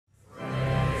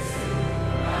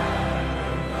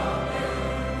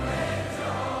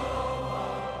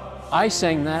I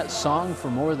sang that song for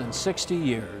more than 60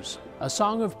 years, a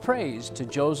song of praise to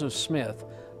Joseph Smith,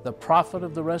 the prophet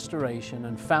of the Restoration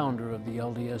and founder of the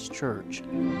LDS Church,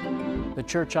 the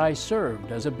church I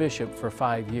served as a bishop for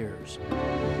 5 years.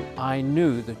 I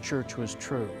knew the church was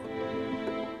true.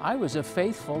 I was a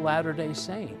faithful Latter-day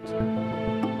Saint.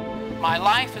 My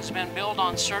life has been built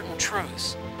on certain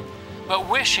truths, but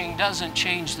wishing doesn't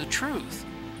change the truth.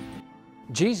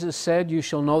 Jesus said, "You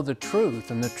shall know the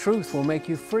truth, and the truth will make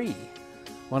you free."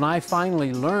 When I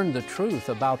finally learned the truth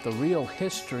about the real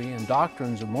history and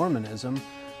doctrines of Mormonism,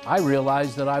 I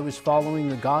realized that I was following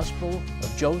the gospel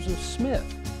of Joseph Smith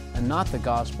and not the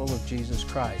gospel of Jesus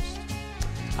Christ.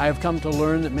 I have come to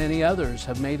learn that many others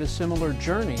have made a similar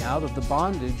journey out of the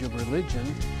bondage of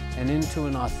religion and into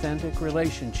an authentic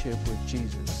relationship with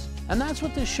Jesus. And that's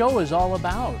what this show is all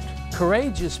about.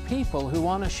 Courageous people who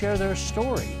want to share their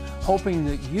story, hoping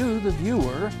that you, the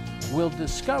viewer, will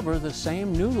discover the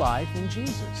same new life in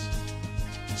Jesus.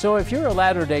 So if you're a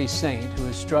Latter-day Saint who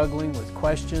is struggling with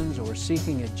questions or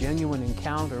seeking a genuine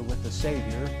encounter with the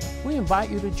Savior, we invite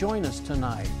you to join us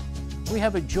tonight. We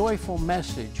have a joyful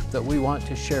message that we want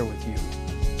to share with you.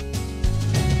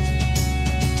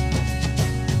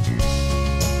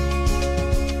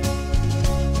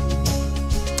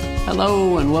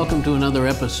 Hello and welcome to another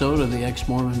episode of the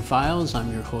Ex-Mormon Files.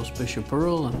 I'm your host, Bishop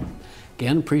Earl, and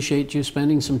again, appreciate you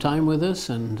spending some time with us,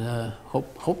 and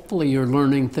hopefully you're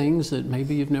learning things that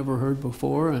maybe you've never heard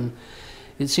before. And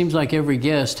it seems like every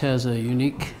guest has a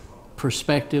unique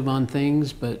perspective on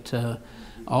things, but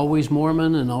always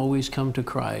Mormon and always come to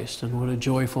Christ, and what a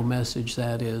joyful message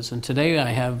that is. And today I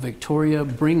have Victoria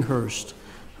Bringhurst,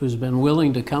 who's been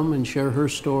willing to come and share her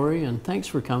story, and thanks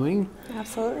for coming.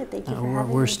 Absolutely, thank you for having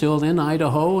me. We're still in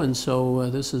Idaho, and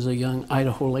so this is a young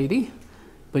Idaho lady,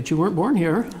 but you weren't born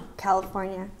here.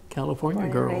 California. California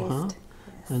girl, huh?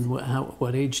 Yes. And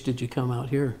what age did you come out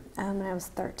here? When I was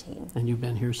 13. And you've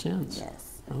been here since?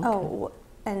 Yes. Okay. Oh,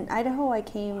 and Idaho I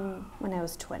came when I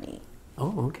was 20.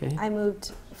 Oh, okay. I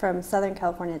moved from Southern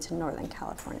California to Northern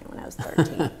California when I was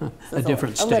 13. So a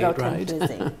different state, a little right?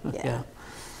 confusing, Yeah.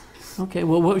 Okay,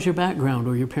 well, what was your background?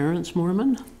 Were your parents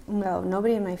Mormon? No,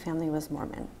 nobody in my family was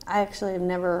Mormon. I actually have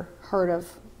never heard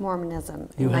of Mormonism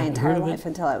You in my haven't entire heard of life it?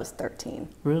 until I was 13.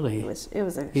 Really? It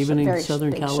was a Even in very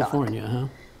Southern big California, shock. huh?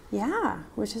 Yeah,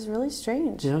 which is really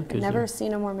strange. Yeah, I'd never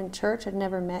seen a Mormon church. I'd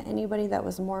never met anybody that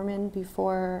was Mormon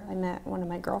before I met one of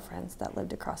my girlfriends that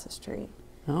lived across the street.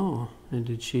 Oh, and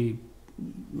did she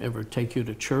ever take you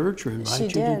to church or invite you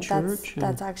to church?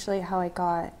 That's actually how I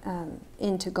got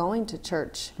into going to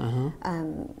church.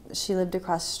 She lived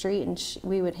across the street, and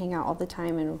we would hang out all the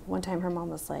time. And one time her mom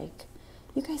was like,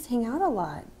 "You guys hang out a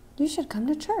lot. You should come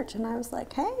to church." And I was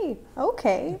like, "Hey,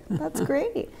 okay, that's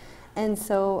great." And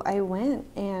so I went,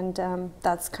 and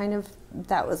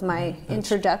that was my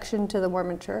introduction to the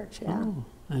Mormon church. Yeah. Oh,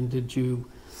 and did you?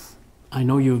 I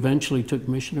know you eventually took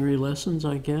missionary lessons,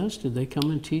 I guess. Did they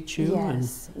come and teach you?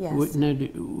 Yes, yes.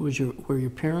 Were your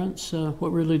parents,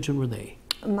 what religion were they?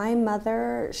 My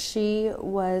mother, she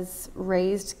was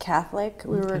raised Catholic.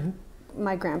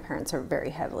 My grandparents are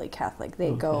very heavily Catholic.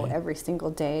 They go every single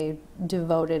day,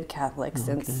 devoted Catholic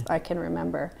since I can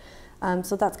remember.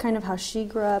 So that's kind of how she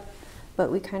grew up, but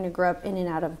we kind of grew up in and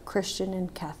out of Christian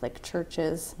and Catholic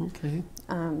churches. Okay.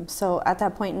 So at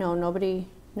that point, no, nobody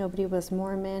was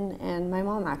Mormon, and my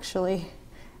mom actually,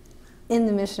 in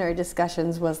the missionary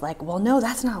discussions, was like, "Well, no,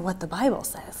 that's not what the Bible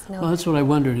says." No. Well, that's what I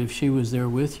wondered, if she was there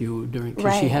with you during,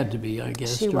 because she had to be, I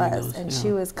guess. She was, and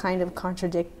she was kind of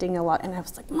contradicting a lot, and I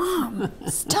was like, "Mom,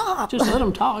 stop!" Just let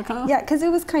them talk, huh? Yeah, because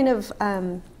it was kind of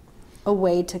a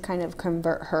way to kind of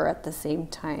convert her at the same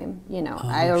time. You know,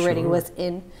 I already was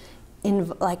in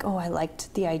like, I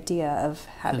liked the idea of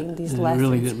having these lessons. It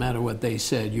really didn't matter what they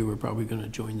said, you were probably going to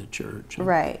join the church. Huh?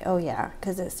 Right, oh yeah,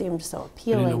 because it seemed so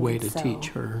appealing. And in a way to teach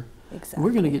her. Exactly.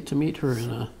 We're going to get to meet her in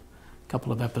a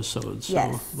couple of episodes, so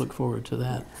yes. Look forward to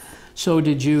that. Yes. So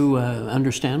did you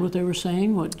understand what they were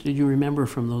saying? What did you remember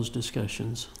from those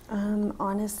discussions?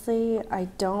 Honestly, I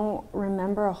don't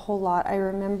remember a whole lot. I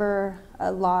remember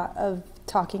a lot of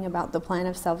talking about the plan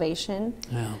of salvation,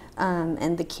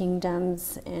 and the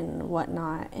kingdoms and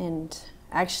whatnot. And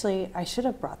actually, I should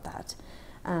have brought that.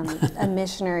 A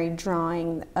missionary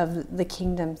drawing of the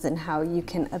kingdoms and how you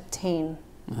can obtain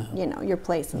your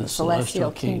place in the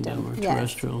celestial kingdom or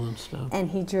terrestrial and stuff. And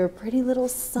he drew a pretty little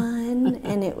sun,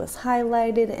 and it was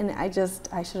highlighted, and I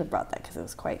should have brought that because it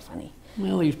was quite funny.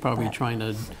 Well, he's probably trying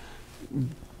to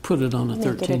put it on a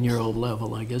 13-year-old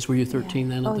level, I guess. Were you 13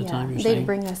 then at the time, you're saying? They'd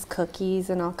bring us cookies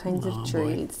and all kinds of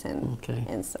treats,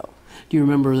 and so. Do you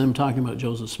remember them talking about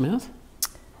Joseph Smith?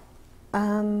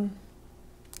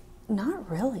 Not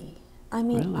really. I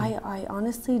mean, Really? I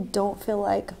honestly don't feel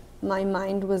like my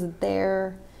mind was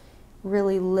there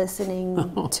really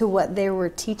listening to what they were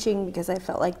teaching, because I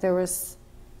felt like there was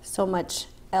so much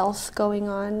else going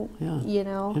on, Yeah. you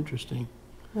know. Interesting.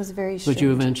 It was very strange. But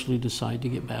you eventually decide to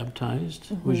get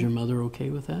baptized. Was your mother okay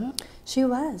with that? She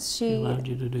was. She allowed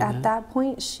you to do at that? that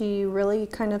point, she really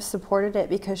kind of supported it,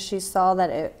 because she saw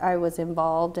that I was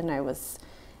involved and I was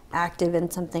active in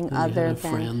something And other you had a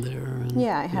than friend there. And,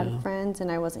 yeah, I had friends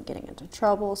and I wasn't getting into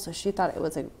trouble, so she thought it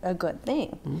was a good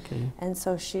thing. Okay. And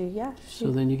so she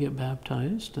So then you get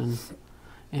baptized, and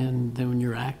then when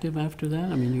you're active after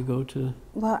that, I mean, you go to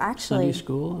well, actually, Sunday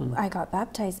school. And I got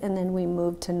baptized, and then we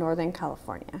moved to Northern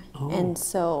California. Oh. And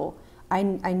so I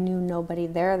knew nobody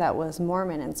there that was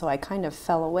Mormon, and so I kind of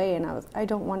fell away, and I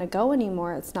don't want to go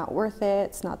anymore. It's not worth it.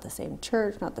 It's not the same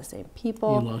church, not the same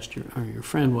people. You lost your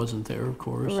friend wasn't there, of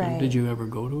course. Right. And did you ever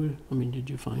go to it? I mean, did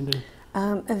you find it?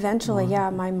 Eventually, yeah,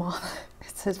 my mom,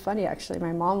 it's funny actually,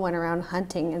 my mom went around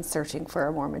hunting and searching for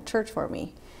a Mormon church for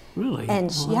me. Really? And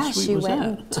How sweet she was went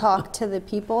that? and talked to the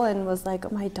people and was like, oh,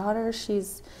 my daughter,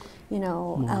 she's, you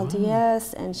know, Wow.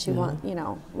 LDS, and she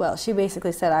well, she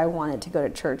basically said I wanted to go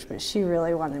to church, but she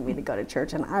really wanted me to go to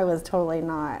church, and I was totally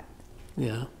not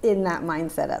in that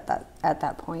mindset at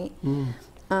that point.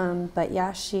 But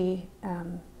yeah, she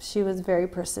was very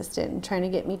persistent in trying to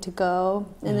get me to go,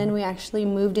 and then we actually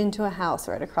moved into a house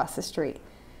right across the street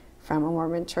from a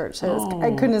Mormon church, so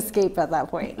I couldn't escape at that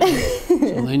point. So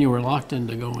then you were locked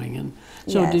into going. And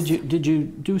so Yes. did you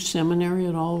do seminary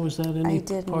at all? Was that any I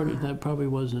did part not. of that? Probably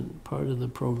wasn't part of the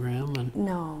program. And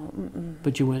No.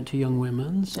 but you went to Young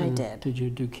Women's. I And did. Did you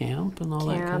do camp and all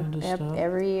that kind of stuff?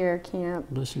 Every year camp.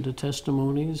 Listen to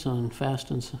testimonies on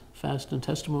fast and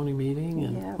testimony meeting.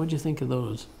 And Yeah. what'd you think of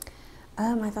those?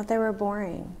 I thought they were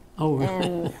boring. Oh, really?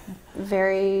 And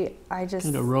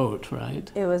Kind of rote,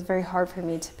 right? it was very hard for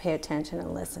me to pay attention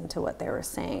and listen to what they were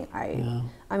saying. Yeah.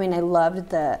 I mean, I loved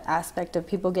the aspect of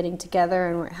people getting together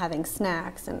and we're having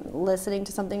snacks and listening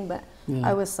to something, but Yeah.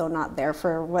 I was so not there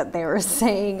for what they were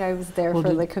saying. I was there Well,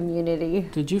 for the community.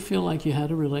 Did you feel like you had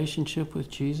a relationship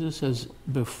with Jesus as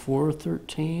before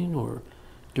 13 or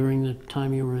during the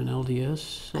time you were in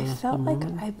LDS? I felt like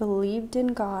I believed in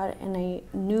God and I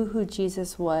knew who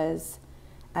Jesus was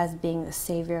as being the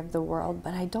Savior of the world,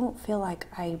 but I don't feel like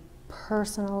I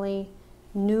personally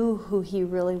knew who he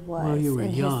really was. Well, you were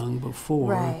young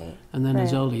before, right, and then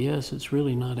as right. LDS, it's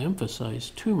really not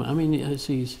emphasized too much. I mean, as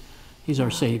he's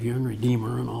our Savior and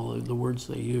Redeemer and all of the words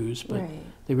they use, but Right.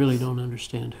 they really don't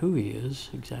understand who he is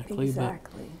exactly.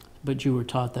 Exactly. But you were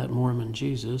taught that Mormon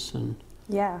Jesus, and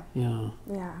Yeah. yeah.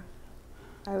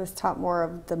 I was taught more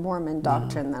of the Mormon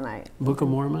doctrine than I. Book of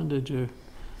Mormon, did you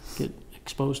get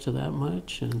exposed to that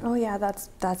much? And Oh yeah,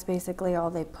 that's basically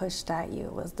all they pushed at you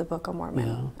was the Book of Mormon.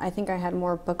 Yeah. I think I had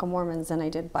more Book of Mormons than I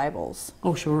did Bibles,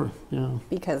 oh, sure, yeah,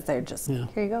 because they're just Yeah.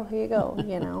 here you go,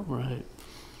 you know. right.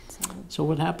 So, So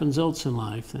what happens else in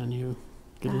life then? You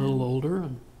get a little older,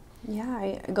 and yeah,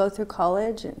 I go through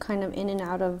college and kind of in and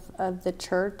out of the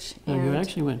church. now you and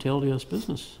actually went to LDS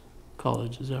Business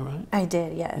College, is that right? I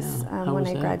did, yes. Yeah. How When was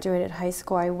I that? graduated high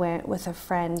school, I went with a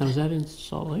friend. Now, was that in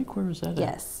Salt Lake? Where was that at?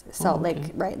 Yes, Salt okay.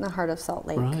 Lake, right in the heart of Salt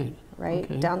Lake. Right.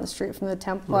 Okay. Down the street from the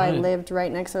temple. I Right. lived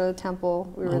right next to the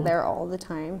temple. We were Oh. there all the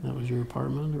time. That was your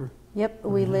apartment, or? Yep,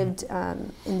 we lived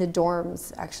in the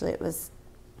dorms. Actually, it's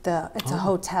a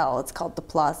hotel. It's called the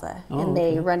Plaza, Oh, and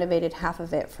they okay. renovated half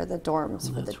of it for the dorms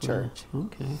for the That's where- church.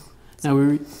 Okay. Now,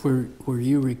 were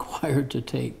you required to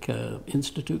take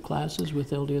institute classes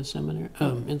with LDS Seminary,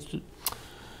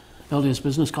 LDS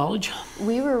Business College?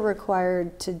 We were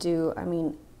required to do,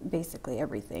 basically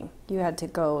everything. You had to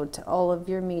go to all of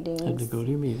your meetings. Had to go to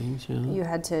your meetings, yeah. You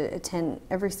had to attend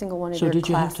every single one of So your did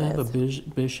you classes. have to have a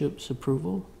bishop's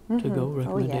approval to go,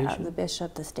 recommendation? Oh yeah, the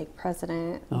bishop, the stake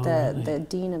president, Oh, the really?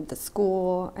 dean of the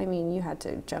school. You had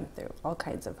to jump through all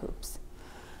kinds of hoops.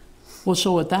 Well,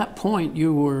 so at that point,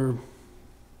 you were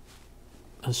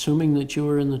assuming that you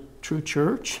were in the true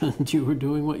church and you were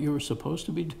doing what you were supposed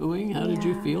to be doing. How did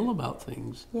you Yeah. feel about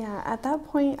things? Yeah, at that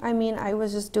point, I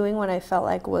was just doing what I felt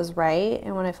like was right,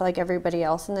 and what I felt like everybody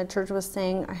else in the church was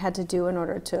saying I had to do in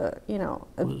order to,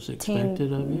 Was obtain.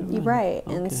 expected of you? Right,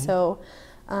 Okay. and so,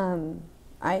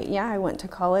 I went to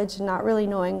college not really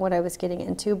knowing what I was getting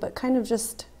into, but kind of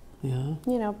just, Yeah.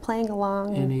 playing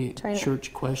along Any and trying to.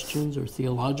 church questions or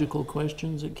theological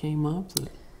questions that came up?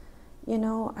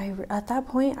 At that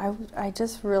point, I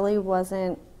just really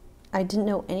wasn't, I didn't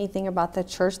know anything about the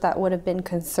church that would have been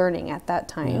concerning at that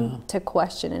time Yeah. to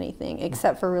question anything,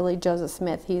 except for really Joseph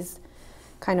Smith. He's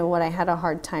kind of what I had a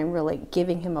hard time really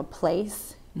giving him a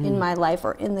place in my life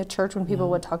or in the church. When people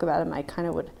would talk about him, I kind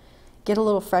of would get a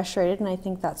little frustrated, and I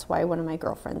think that's why one of my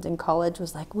girlfriends in college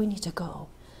was like, we need to go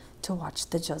to watch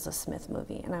the Joseph Smith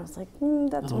movie. And I was like,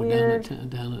 that's weird.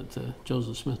 Down at the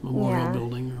Joseph Smith Memorial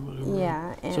Building or whatever.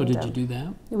 Yeah. And, so did you do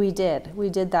that? We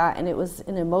did that, and it was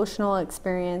an emotional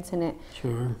experience, and it,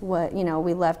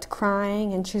 we left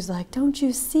crying, and she's like, don't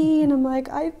you see? And I'm like,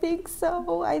 I think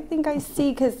so. I think I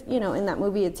see, because, in that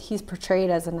movie, he's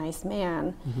portrayed as a nice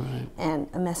man and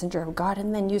a messenger of God,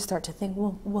 and then you start to think,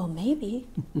 well, maybe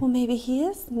he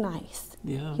is nice.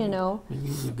 Yeah. Maybe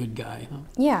he's a good guy, huh?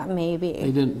 Yeah, maybe.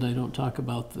 They don't talk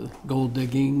about the gold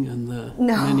digging and the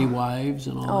many wives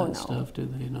and all that stuff, do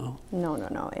they? No.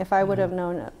 No. If I would have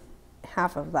known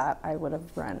half of that, I would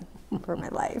have run for my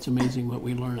life. It's amazing what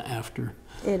we learn after.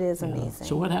 It is amazing.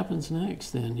 So what happens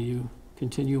next then? Do you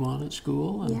continue on at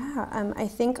school? I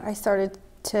think I started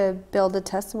to build a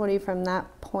testimony from that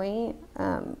point.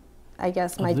 I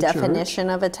guess my definition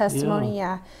of a testimony,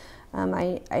 I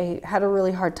had a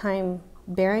really hard time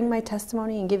bearing my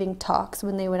testimony and giving talks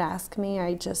when they would ask me.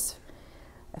 I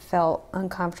felt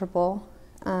uncomfortable.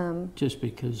 Just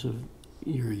because of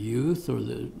your youth, or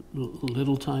the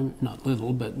little time, not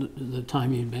little, but the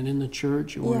time you'd been in the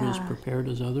church, you weren't as prepared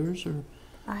as others? Or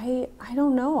I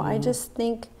don't know. I just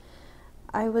think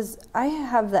I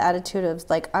have the attitude of,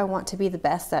 like, I want to be the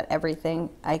best at everything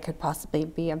I could possibly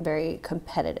be. I'm very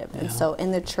competitive. And so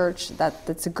in the church,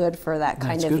 that's good for that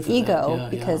kind of ego,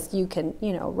 because you can,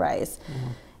 rise.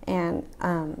 And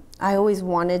I always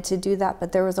wanted to do that,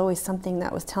 but there was always something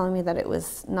that was telling me that it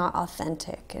was not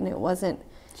authentic, and it wasn't.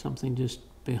 Something just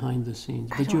behind the scenes.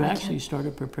 But you actually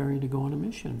started preparing to go on a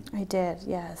mission. I did,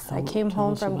 yes. I came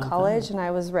home from college, and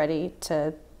I was ready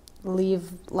to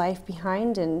leave life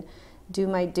behind and do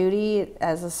my duty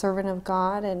as a servant of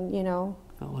God, and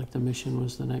Felt like the mission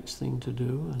was the next thing to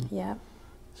do. And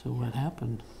so what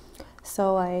happened?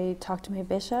 So I talked to my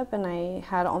bishop, and I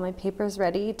had all my papers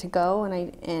ready to go, and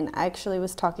I actually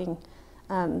was talking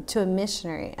to a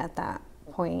missionary at that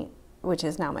point, which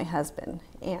is now my husband.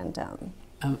 And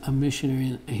a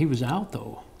missionary. He was out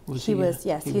though. He was,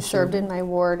 yes. He served in my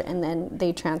ward, and then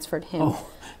they transferred him. Oh,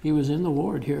 he was in the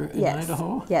ward here in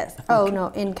Idaho? Yes. Oh, no,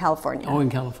 in California. Oh, in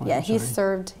California. Yeah, he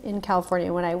served in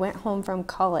California. When I went home from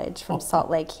college, from Salt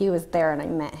Lake, he was there, and I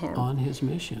met him. On his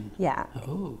mission? Yeah.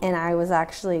 Oh. And I was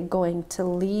actually going to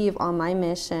leave on my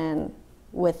mission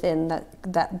within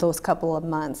those couple of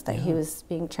months that he was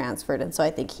being transferred. And so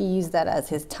I think he used that as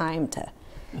his time to,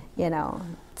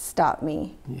 stop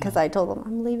me, because I told him,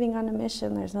 I'm leaving on a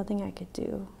mission. There's nothing I could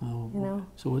do. Oh,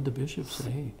 So what did the bishop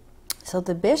say? So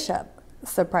the bishop,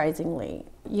 surprisingly,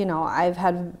 I've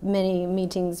had many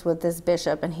meetings with this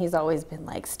bishop, and he's always been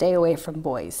like, stay away from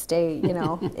boys, stay,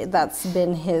 that's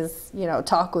been his,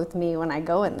 talk with me when I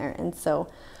go in there. And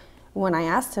so when I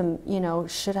asked him,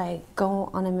 should I go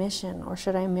on a mission, or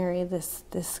should I marry this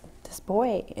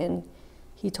boy? And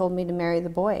he told me to marry the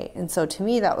boy. And so to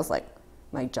me, that was like,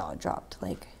 my jaw dropped.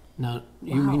 Like, now,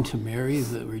 you mean to marry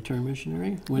the return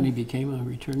missionary when he became a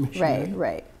return missionary?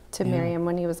 Right. To marry him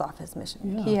when he was off his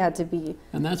mission. He had to be.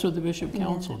 And that's what the bishop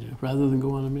counseled you, rather than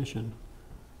go on a mission.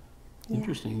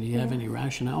 Interesting. Do you have any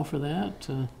rationale for that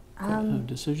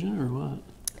decision, or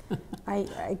what?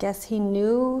 I guess he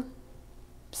knew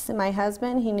my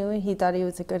husband. He thought he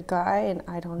was a good guy, and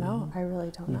I don't know. I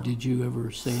really don't know. Did you ever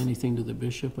say anything to the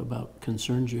bishop about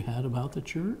concerns you had about the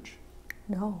church?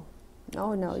 No.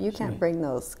 No, you can't bring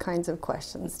those kinds of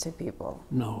questions to people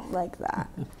like that.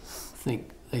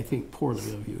 They think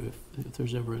poorly of you if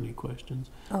there's ever any questions.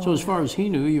 So as far as he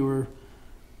knew, you were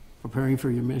preparing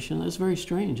for your mission. That's very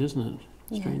strange, isn't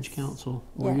it? Strange counsel.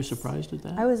 Were you surprised at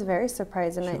that? I was very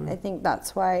surprised, and I think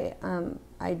that's why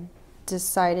I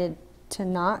decided to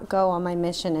not go on my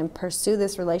mission and pursue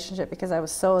this relationship, because I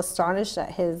was so astonished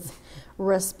at his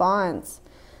response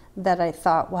that I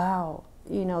thought, wow,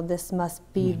 this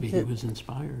must be. Maybe he was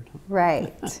inspired.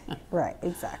 Right,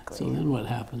 exactly. So then what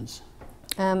happens?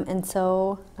 And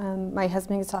so my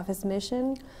husband gets off his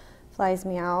mission, flies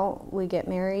me out, we get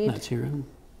married. That's here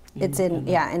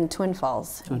in Twin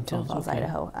Falls. Twin Falls, okay.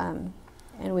 Idaho.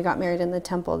 And we got married in the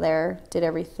temple there, did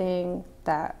everything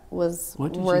that was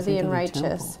worthy and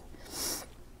righteous.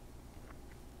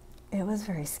 It was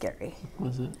very scary.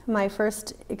 Was it? My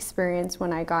first experience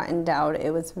when I got endowed,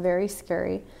 it was very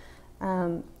scary.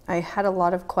 I had a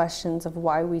lot of questions of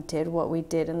why we did what we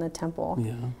did in the temple.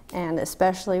 Yeah. And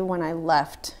especially when I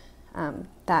left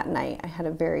that night, I had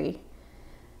a very,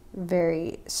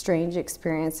 very strange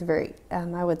experience,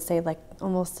 I would say like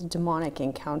almost a demonic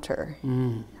encounter.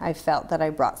 I felt that I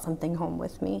brought something home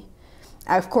with me.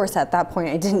 Of course, at that point,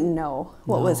 I didn't know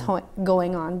what was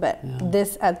going on, but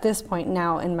at this point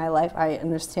now in my life, I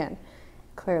understand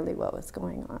clearly what was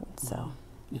going on. So,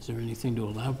 is there anything to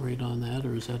elaborate on that,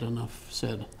 or is that enough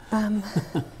said?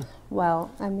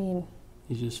 Well, I mean,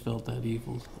 you just felt that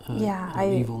evil,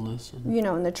 evilness. And, you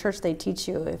know, in the church they teach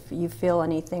you if you feel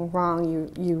anything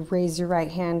wrong, you raise your right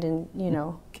hand and, you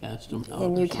know, cast them out.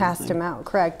 And you cast them out,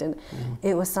 correct. And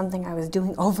it was something I was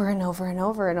doing over and over and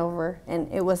over and over,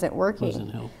 and it wasn't working. It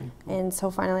wasn't helping. And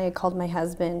so finally I called my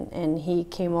husband, and he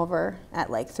came over at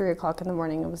like 3 o'clock in the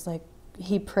morning. It was like,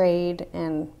 he prayed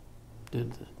and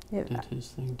did his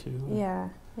thing too. Yeah,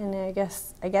 and I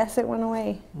guess it went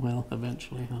away. Well,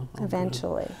 eventually, huh?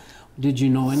 Eventually. Good. Did you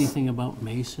know anything about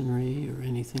masonry or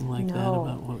anything like that,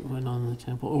 about what went on in the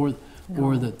temple,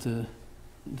 or that the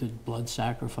blood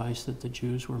sacrifice that the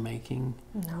Jews were making,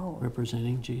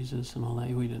 representing Jesus and all that?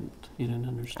 You didn't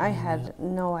understand. I had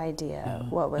no idea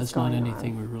what was going on. That's not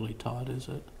anything we're really taught as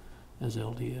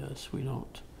LDS. We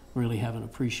don't really have an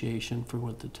appreciation for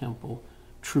what the temple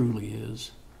truly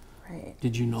is. Right.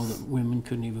 Did you know that women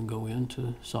couldn't even go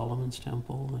into Solomon's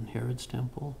temple and Herod's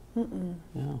temple? Mm-mm.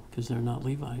 Yeah, because they're not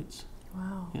Levites.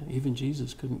 Wow. Yeah, even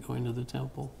Jesus couldn't go into the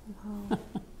temple. Wow.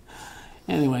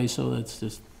 Anyway, so that's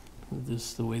just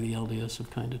the way the LDS have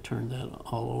kind of turned that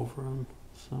all over them.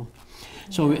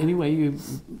 So anyway, you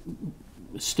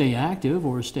stay active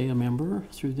or stay a member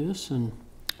through this, and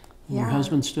your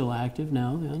husband's still active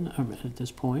now then at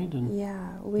this point, and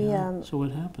so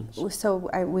what happens? So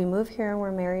we move here and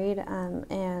we're married,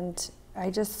 and I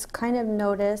just kind of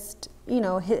noticed, you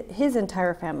know, his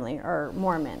entire family are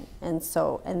Mormon, and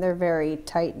they're very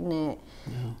tight knit.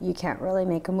 You can't really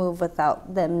make a move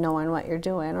without them knowing what you're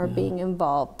doing or being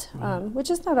involved, which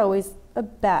is not always a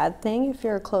bad thing if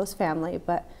you're a close family,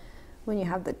 but when you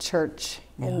have the church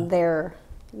and their,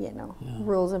 you know,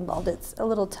 rules involved, it's a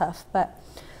little tough. But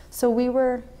so we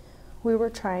were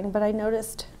trying, but I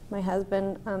noticed my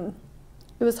husband,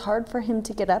 it was hard for him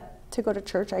to get up to go to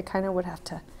church. I kind of would have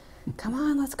to, come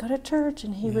on, let's go to church.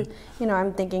 And he would, you know,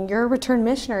 I'm thinking, you're a returned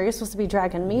missionary, you're supposed to be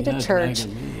dragging me to church,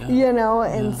 you know,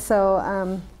 and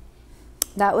so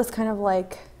that was kind of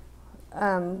like,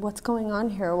 what's going on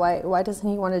here? Why doesn't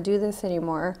he want to do this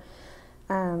anymore?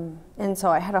 And so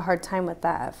I had a hard time with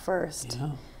that at first,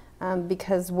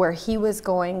 because where he was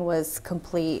going was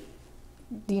complete,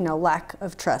 you know, lack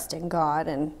of trust in God,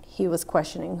 and he was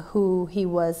questioning who he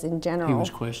was in general. He was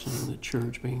questioning the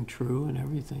church being true and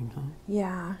everything, huh?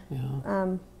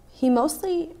 Yeah. He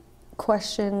mostly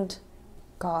questioned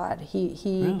God. He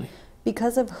really?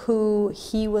 Because of who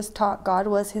he was taught God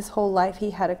was his whole life,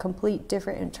 he had a complete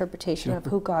different interpretation of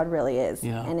who God really is.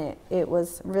 And it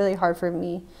was really hard for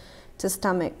me to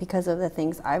stomach because of the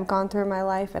things I've gone through in my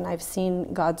life, and I've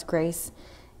seen God's grace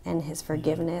and his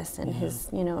forgiveness and his,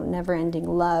 you know, never-ending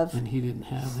love. And he didn't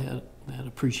have that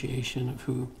appreciation of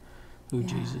who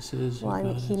Jesus is. Well, I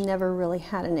mean, he never really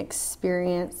had an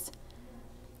experience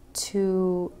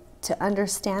to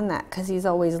understand that, because he's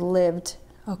always lived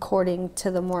according to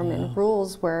the Mormon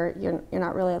rules, where you're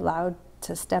not really allowed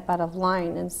to step out of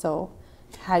line. And so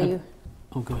how do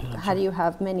you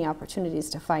have many opportunities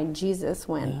to find Jesus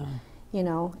when you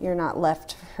know, you're not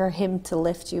left for him to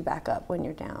lift you back up when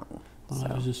you're down? Well,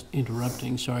 I was just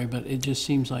interrupting, sorry, but it just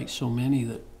seems like so many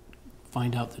that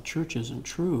find out the church isn't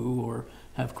true or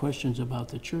have questions about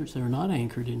the church, they're not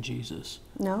anchored in Jesus.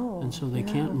 No. And so they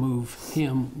can't move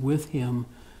with him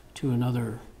to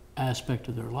another aspect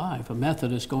of their life. A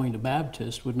Methodist going to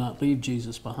Baptist would not leave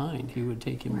Jesus behind. He would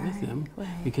take him with him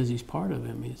because he's part of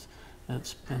him.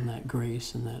 That's been that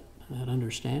grace and that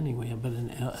understanding we have. But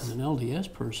as an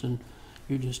LDS person,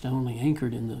 you're just only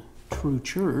anchored in the true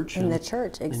church. In the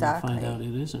church, exactly. And you find out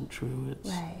it isn't true. It's,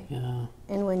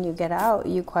 And when you get out,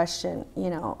 you question, you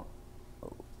know,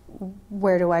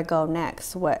 where do I go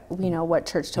next? What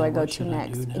church do I go to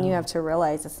next? And you have to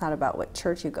realize it's not about what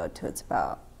church you go to. It's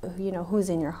about, you know, who's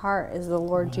in your heart. Is the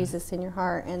Lord Jesus in your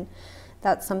heart? And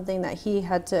that's something that he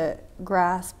had to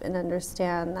grasp and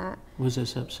understand. That was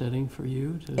this upsetting for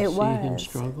you to see him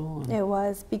struggle? It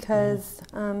was, because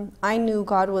I knew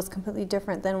God was completely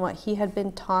different than what he had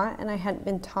been taught, and I hadn't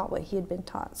been taught what he had been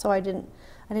taught. So I didn't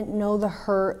know the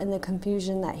hurt and the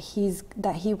confusion that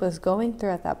he was going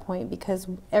through at that point, because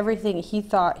everything he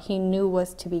thought he knew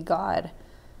was to be God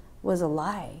was a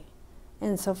lie.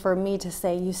 And so for me to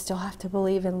say, you still have to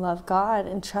believe and love God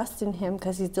and trust in him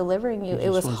because he's delivering you, it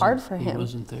was hard for him. He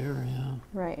wasn't there,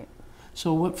 Right.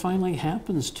 So what finally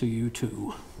happens to you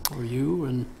two? Or you,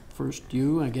 and first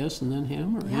you, I guess, and then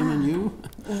him, or him and you?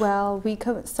 Well,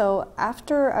 so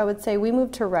after, I would say, we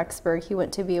moved to Rexburg. He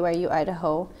went to BYU,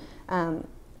 Idaho,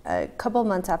 a couple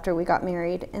months after we got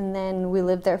married, and then we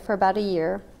lived there for about a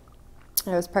year.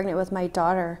 I was pregnant with my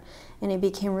daughter, and it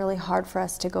became really hard for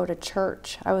us to go to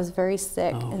church. I was very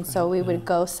sick, and so we would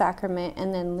go sacrament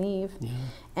and then leave. Yeah.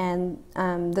 And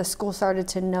the school started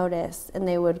to notice, and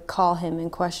they would call him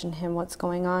and question him, what's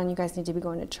going on? You guys need to be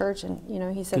going to church. And, you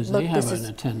know, he said, look, they have an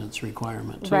attendance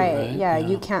requirement too, right? Right, yeah,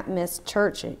 you can't miss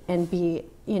church and be,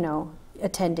 you know,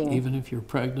 attending. Even if you're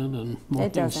pregnant and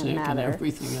morning sick and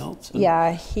everything else.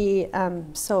 Yeah,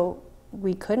 so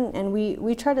we couldn't, and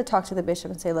we tried to talk to the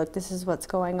bishop and say, look, this is what's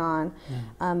going on.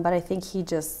 Yeah. But I think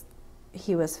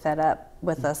he was fed up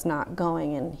with us not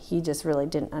going, and he just really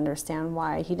didn't understand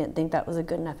why. He didn't think that was a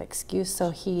good enough excuse, so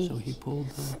he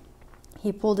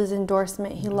pulled his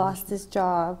endorsement. He lost his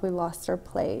job. We lost our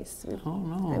place. Oh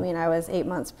no! I mean, I was 8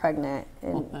 months pregnant,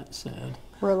 and that's sad.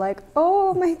 We're like,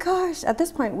 oh my gosh! At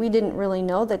this point, we didn't really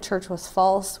know that church was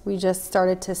false. We just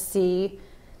started to see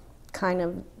kind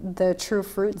of the true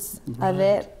fruits of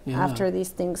it after these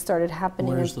things started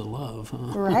happening. Where's the love,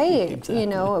 huh? Right. Exactly. You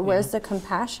know, where's the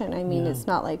compassion? I mean, it's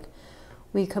not like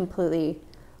we completely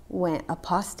went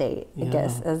apostate, I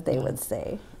guess, as they would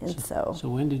say. And so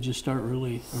when did you start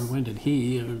really, or when did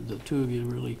he, or the two of you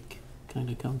really kind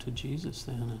of come to Jesus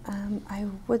then? I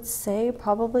would say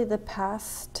probably the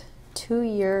past 2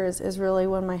 years is really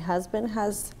when my husband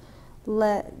has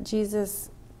let Jesus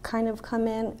kind of come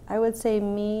in. I would say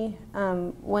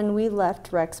when we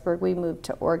left Rexburg, we moved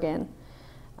to Oregon,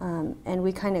 and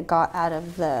we kind of got out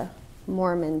of the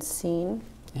Mormon scene.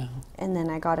 Yeah. And then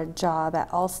I got a job at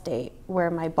Allstate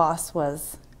where my boss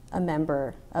was a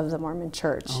member of the Mormon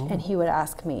church, and he would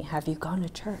ask me, have you gone to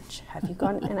church? Have you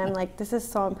gone? And I'm like, this is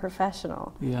so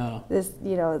unprofessional. Yeah. This,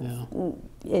 you know,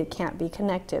 it can't be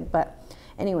connected. But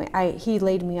anyway, he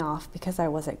laid me off because I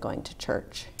wasn't going to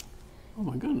church. Oh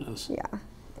my goodness. Yeah.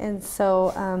 And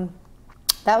so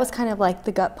that was kind of like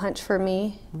the gut punch for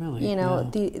me. Really? You know,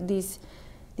 these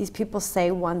people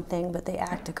say one thing, but they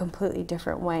act a completely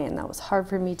different way, and that was hard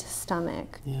for me to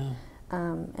stomach. Yeah.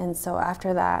 And so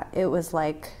after that, it was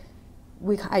like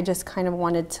I just kind of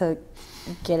wanted to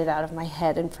get it out of my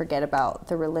head and forget about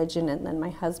the religion. And then my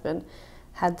husband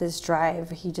had this drive.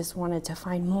 He just wanted to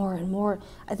find more and more.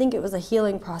 I think it was a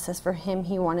healing process for him.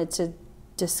 He wanted to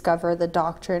discover the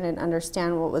doctrine and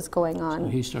understand what was going on. So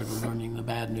he started learning the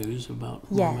bad news about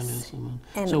Mormonism.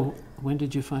 And so when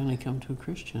did you finally come to a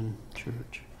Christian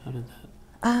church? How did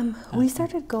that we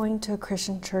started going to a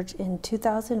Christian church in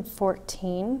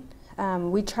 2014.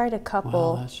 We tried a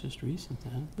couple. Wow, that's just recent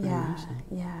then. Yeah, recent.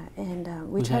 Yeah. And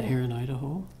we tried. Was that here in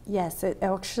Idaho? Yes, it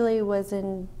actually was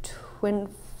in Twin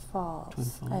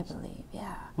Falls, I believe.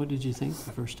 Yeah. What did you think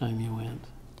the first time you went?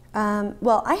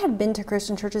 Well, I had been to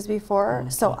Christian churches before,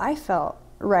 so I felt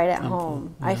right at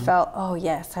home. Yeah. I felt, oh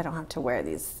yes, I don't have to wear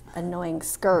these annoying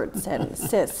skirts and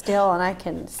sit still, and I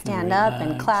can stand up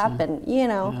and clap, and you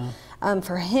know. Yeah.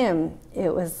 For him,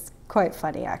 it was quite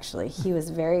funny actually. He was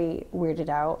very weirded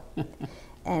out,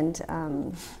 and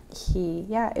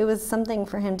it was something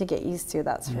for him to get used to.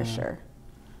 That's for sure.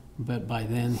 But by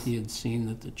then, he had seen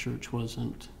that the church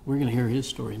wasn't. We're going to hear his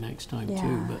story next time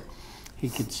too, but. He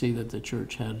could see that the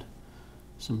church had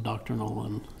some doctrinal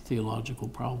and theological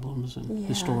problems and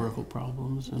historical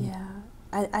problems. And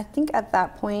I think at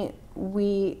that point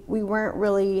we weren't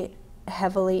really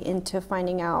heavily into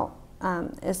finding out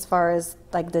as far as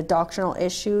like the doctrinal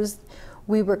issues.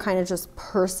 We were kind of just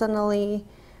personally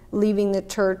leaving the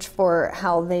church for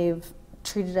how they've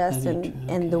treated us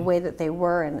and the way that they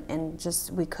were, and just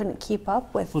we couldn't keep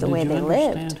up with the way they lived. Did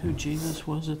you understand who Jesus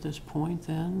was at this point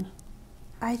then?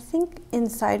 I think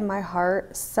inside my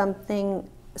heart something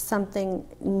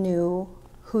knew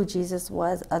who Jesus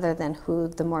was other than who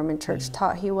the Mormon church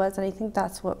taught he was, and I think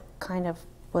that's what kind of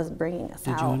was bringing us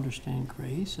out. Did you understand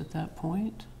grace at that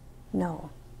point?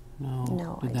 No.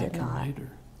 No, I did not.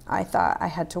 Later? I thought I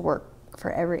had to work for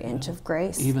every inch of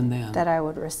grace even then that I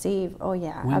would receive. Oh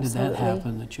yeah, when absolutely. Did that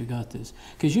happen that you got this?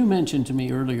 Because you mentioned to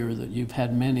me earlier that you've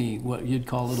had many what you'd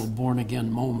call little born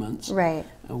again moments. Right.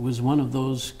 Was one of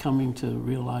those coming to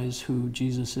realize who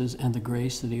Jesus is and the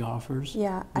grace that he offers?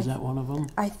 Yeah. Is that one of them?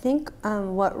 I think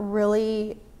what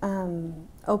really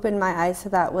opened my eyes to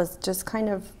that was just kind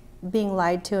of being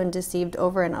lied to and deceived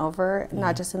over and over,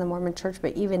 not just in the Mormon church,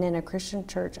 but even in a Christian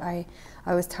church. I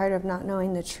was tired of not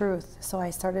knowing the truth, so I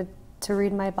started to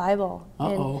read my Bible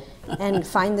and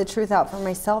find the truth out for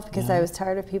myself, because I was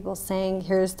tired of people saying,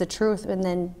 here's the truth, and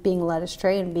then being led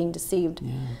astray and being deceived.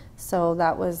 Yeah. So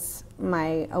that was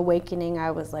my awakening. I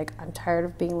was like, I'm tired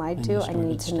of being lied to. I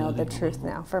need to know the truth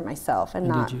now for myself, and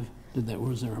not.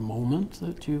 Was there a moment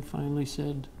that you finally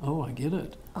said, oh, I get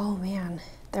it? Oh man,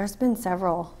 there's been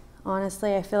several.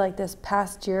 Honestly, I feel like this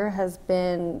past year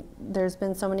there's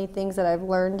been so many things that I've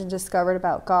learned and discovered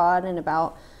about God and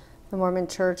about the Mormon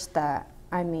Church that,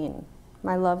 I mean,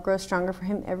 my love grows stronger for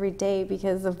him every day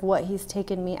because of what he's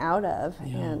taken me out of.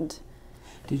 Yeah. And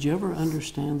did you ever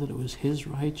understand that it was his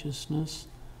righteousness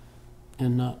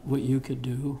and not what you could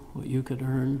do, what you could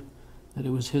earn, that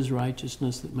it was his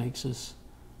righteousness that makes us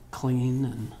clean?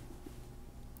 And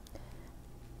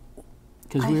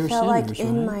because we are felt sinners, like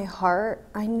in right? my heart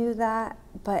I knew that,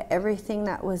 but everything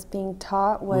that was being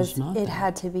taught was not it that.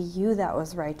 had to be you that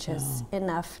was righteous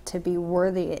enough to be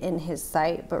worthy in his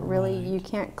sight. But really, Right. you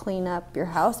can't clean up your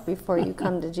house before you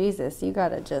come to Jesus. You got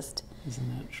to just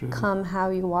Isn't that true? come how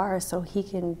you are so he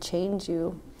can change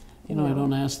you. You know, I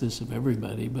don't ask this of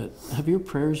everybody, but have your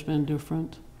prayers been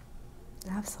different?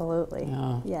 Absolutely.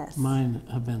 Yeah. Yes. Mine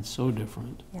have been so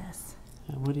different. Yes.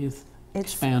 Yeah, what do you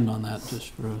expand on that just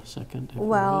for a second? If you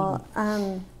Well,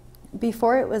 would?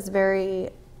 before it was very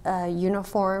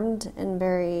uniformed and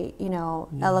very,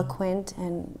 eloquent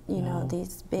and,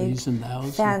 these big These and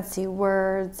thous. fancy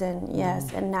words and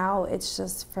yes, and now it's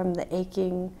just from the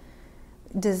aching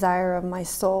desire of my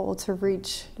soul to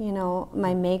reach,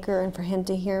 my Maker and for him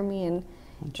to hear me and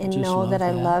know that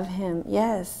I love him.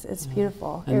 Yes, it's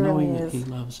beautiful. And it knowing really that is.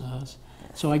 he loves us.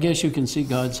 So I guess you can see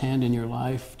God's hand in your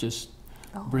life just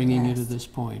bringing you to this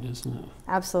point, isn't it?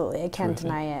 Absolutely. I can't Terrific.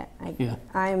 deny it.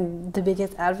 I'm the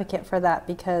biggest advocate for that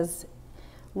because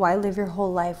why live your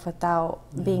whole life without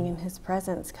being in his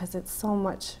presence? Because it's so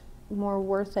much more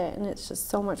worth it and it's just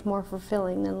so much more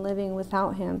fulfilling than living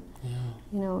without him.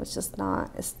 Yeah. It's just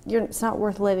not, it's not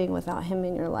worth living without him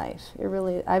in your life. It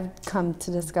really, I've come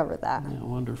to discover that. Yeah,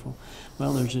 wonderful.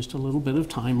 Well, there's just a little bit of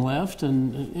time left,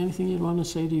 and anything you'd want to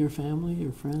say to your family,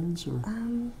 your friends, or?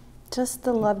 Just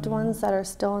the loved ones that are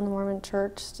still in the Mormon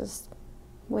Church, just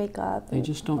wake up. They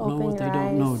just don't know open what they your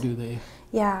don't know, eyes. do they?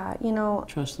 Yeah,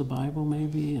 Trust the Bible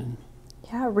maybe, and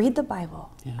yeah, read the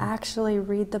Bible. Yeah. Actually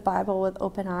read the Bible with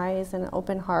open eyes and an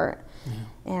open heart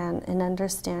and an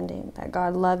understanding that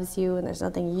God loves you and there's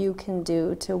nothing you can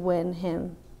do to win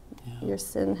him. Yeah. Your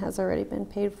sin has already been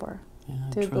paid for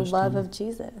through the trust love him. of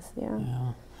Jesus. Yeah.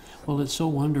 Well, it's so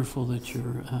wonderful that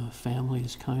your family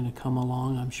has kind of come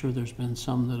along. I'm sure there's been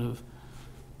some that have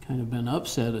kind of been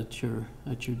upset at your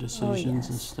decisions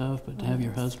and stuff, but to have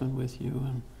your husband with you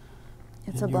and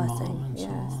it's and a your blessing. mom and Yes.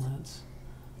 so on,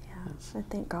 I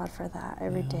thank God for that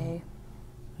every day.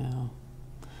 Yeah.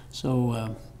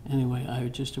 So anyway, I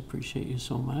just appreciate you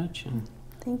so much, and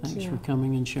thanks you. for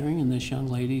coming and sharing. And this young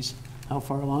lady's how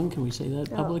far along? Can we say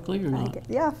that publicly or not?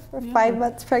 For 5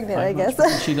 months pregnant, I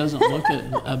guess. She doesn't look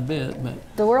it a bit, but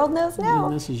the world knows now.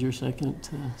 and this is your second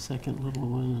little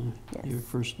one, and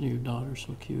your daughter's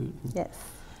so cute. And Yes.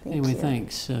 Anyway,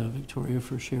 thanks, Victoria,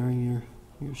 for sharing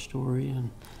your story, and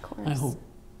I hope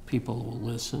people will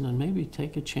listen and maybe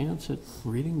take a chance at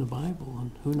reading the Bible,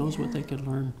 and who knows what they could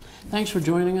learn. Thanks for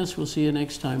joining us. We'll see you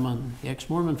next time on the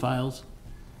Ex-Mormon Files.